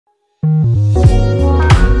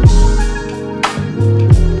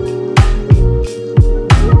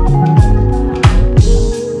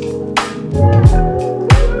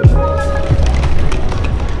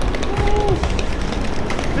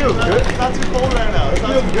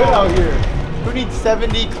good out here. Who needs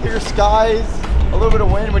 70 clear skies, a little bit of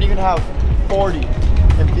wind when you can have 40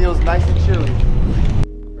 and feels nice and chilly?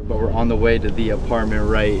 But we're on the way to the apartment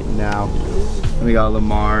right now. And we got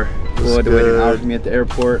Lamar. We'll have to wait an hour for me at the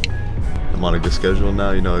airport. I'm on a good schedule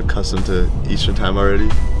now, you know, accustomed to Eastern time already.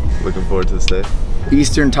 Looking forward to this day.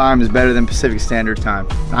 Eastern time is better than Pacific Standard Time.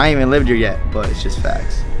 I ain't even lived here yet, but it's just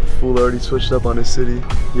facts. Fool already switched up on his city.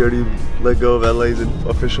 He already let go of LA as an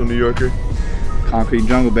official New Yorker. Concrete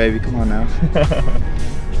jungle, baby, come on now.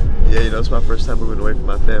 Yeah, you know, it's my first time moving away from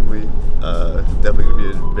my family. Definitely gonna be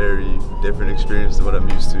a very different experience than what I'm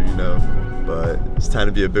used to, you know. But it's time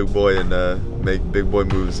to be a big boy and make big boy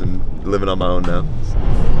moves and living on my own now.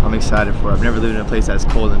 I'm excited for it. I've never lived in a place that's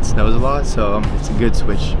cold and snows a lot, so it's a good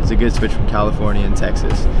switch. It's a good switch from California and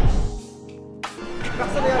Texas.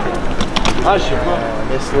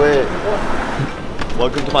 It's lit.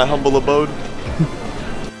 Welcome to my humble abode.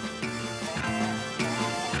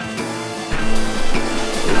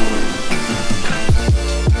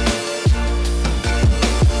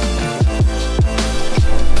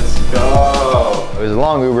 It was a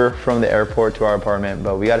long Uber from the airport to our apartment,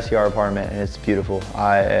 but we got to see our apartment and it's beautiful.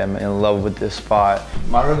 I am in love with this spot.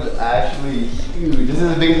 My room's actually huge. This is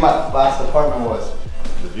as big as my last apartment was.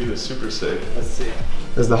 The view is super sick. Let's see.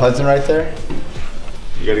 There's the Hudson right there.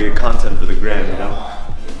 You gotta get content for the gram, you know?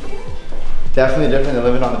 Definitely different than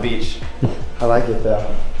living on the beach. I like it though.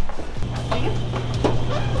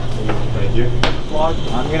 Thank you.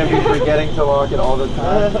 I'm gonna be forgetting to lock it all the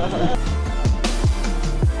time.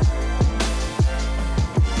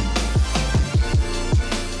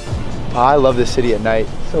 I love this city at night.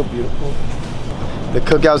 So beautiful. The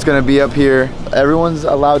cookout's gonna be up here. Everyone's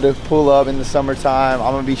allowed to pull up in the summertime.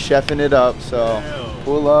 I'm gonna be chefing it up, so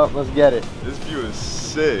pull up, let's get it. This view is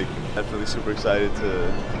sick. Definitely super excited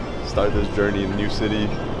to start this journey in a new city.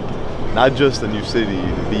 Not just a new city,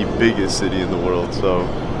 the biggest city in the world. So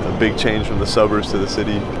a big change from the suburbs to the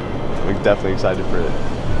city. I'm definitely excited for it.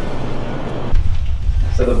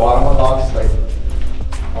 So the bottom unlocks, like,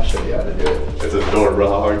 I'll show you how to do it. It's a door, bro.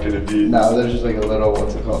 How hard can it be? No, there's just like a little,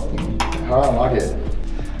 what's it called? How do I unlock it?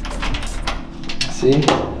 See?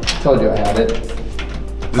 Told you I had it.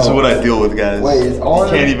 This is what I deal with, guys. Wait, it's all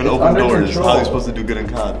You can't even open doors. Control. How are you supposed to do good in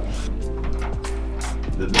COD?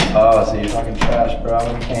 Oh, so you're talking trash, bro.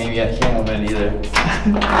 You can't open it either.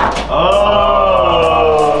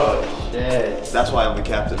 Oh! Shit. That's why I'm the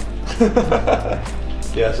captain.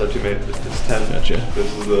 Yeah, so teammate, it's 10. Gotcha.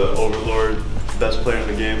 This is the Overlord, best player in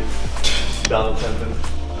the game. Donald Tempin.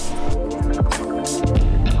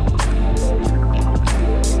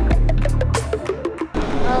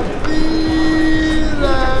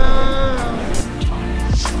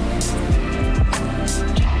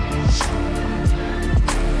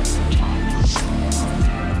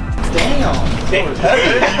 Damn. You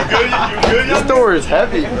good? This door is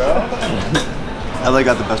heavy, bro. LA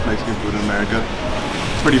got the best Mexican food in America.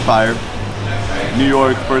 It's pretty fire. New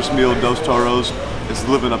York, first meal, Dos Toros. It's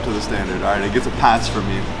living up to the standard. All right, it gets a pass from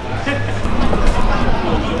me.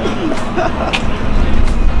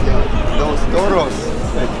 Dos Toros.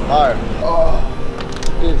 Alright. Oh,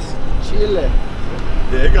 it's chile.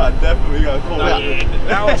 Yeah, it definitely got cold.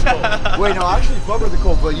 That was cold. Wait, no, I actually fuck with the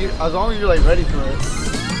cold, but as long as you're like ready for it.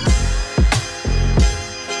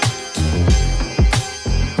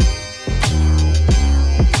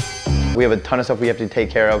 We have a ton of stuff we have to take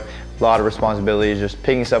care of, a lot of responsibilities, just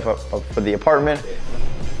picking stuff up for the apartment.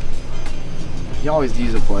 You always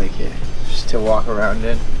use a blanket just to walk around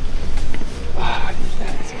in. I need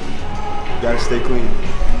that. You gotta stay clean.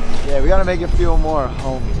 Yeah, we gotta make it feel more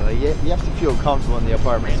homey. Like you have to feel comfortable in the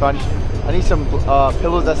apartment. So I need some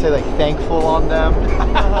pillows that say like thankful on them,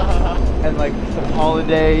 and like some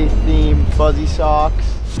holiday themed fuzzy socks.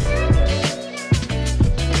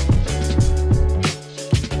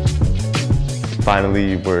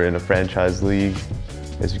 Finally, we're in a franchise league.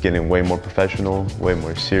 It's getting way more professional, way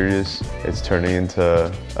more serious. It's turning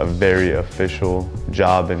into a very official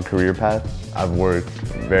job and career path. I've worked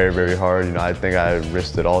very, very hard. You know, I think I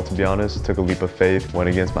risked it all, to be honest. Took a leap of faith, went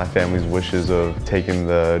against my family's wishes of taking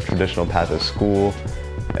the traditional path of school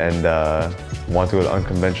and want to go the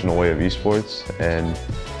unconventional way of esports. And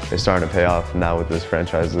it's starting to pay off now with this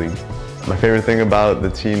franchise league. My favorite thing about the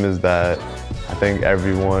team is that I think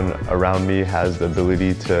everyone around me has the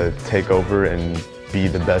ability to take over and be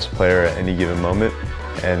the best player at any given moment.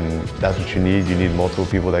 And that's what you need. You need multiple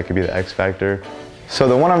people that could be the X factor. So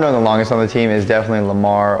the one I've known the longest on the team is definitely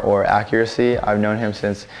Lamar, or Accuracy. I've known him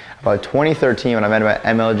since about 2013 when I met him at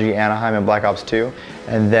MLG Anaheim and Black Ops 2.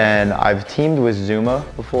 And then I've teamed with Zuma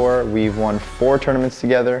before. We've won 4 tournaments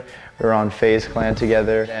together. We were on FaZe Clan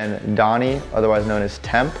together. And Donnie, otherwise known as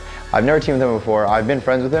Temp. I've never teamed with him before. I've been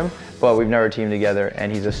friends with him, but we've never teamed together,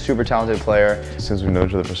 and he's a super talented player. Since we've known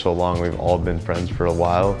each other for so long, we've all been friends for a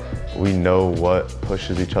while. We know what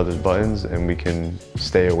pushes each other's buttons, and we can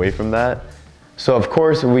stay away from that. So of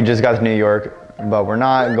course, we just got to New York, but we're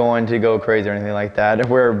not going to go crazy or anything like that.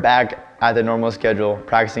 We're back at the normal schedule,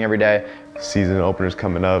 practicing every day. Season openers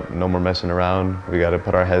coming up, no more messing around. We got to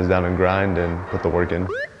put our heads down and grind and put the work in.